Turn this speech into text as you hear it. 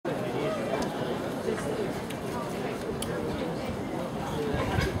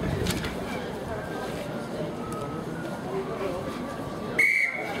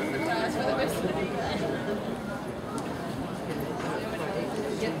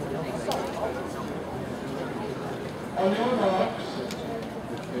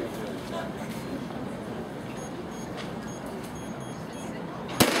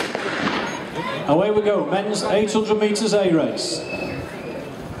Away we go, men's 800 metres A race.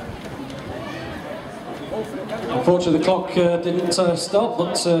 Unfortunately the clock didn't stop,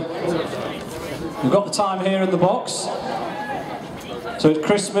 but we've got the time here in the box. So it's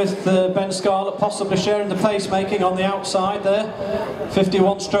Chris Smith, Ben Scarlett possibly sharing the pacemaking on the outside there.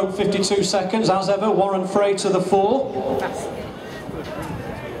 51/52 seconds, as ever, Warren Frey to the fore.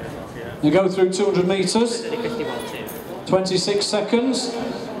 They go through 200 metres, 26 seconds.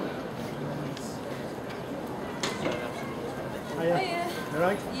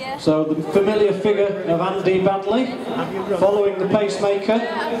 So the familiar figure of Andy Badley, following the pacemaker.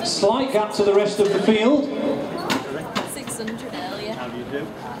 Slight gap to the rest of the field. 600 earlier.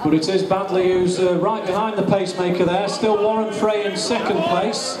 But it is Badley who's right behind the pacemaker there. Still Warren Frey in second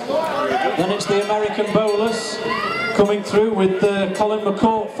place. Then it's the American Bolus coming through with Colin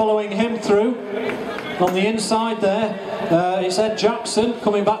McCourt following him through. On the inside there, it's Ed Jackson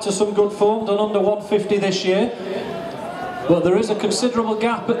coming back to some good form, done under 150 this year. But there is a considerable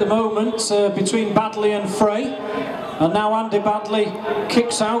gap at the moment between Badley and Frey. And now Andy Badley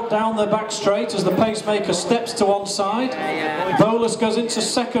kicks out down the back straight as the pacemaker steps to one side. Bolus goes into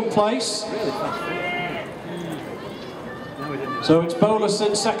second place. So it's Bolus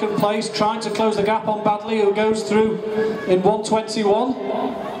in second place, trying to close the gap on Badley, who goes through in 1:21.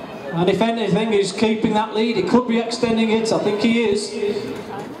 And if anything, he's keeping that lead. He could be extending it, I think he is.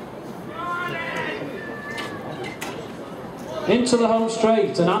 Into the home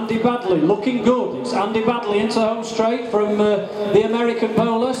straight, and Andy Badley looking good. It's Andy Badley into the home straight from the American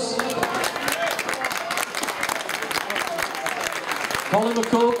Bolus. Colin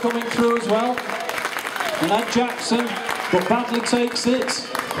McCourt coming through as well, and Ed Jackson, but Badley takes it.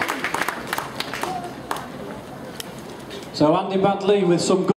 So Andy Badley with some good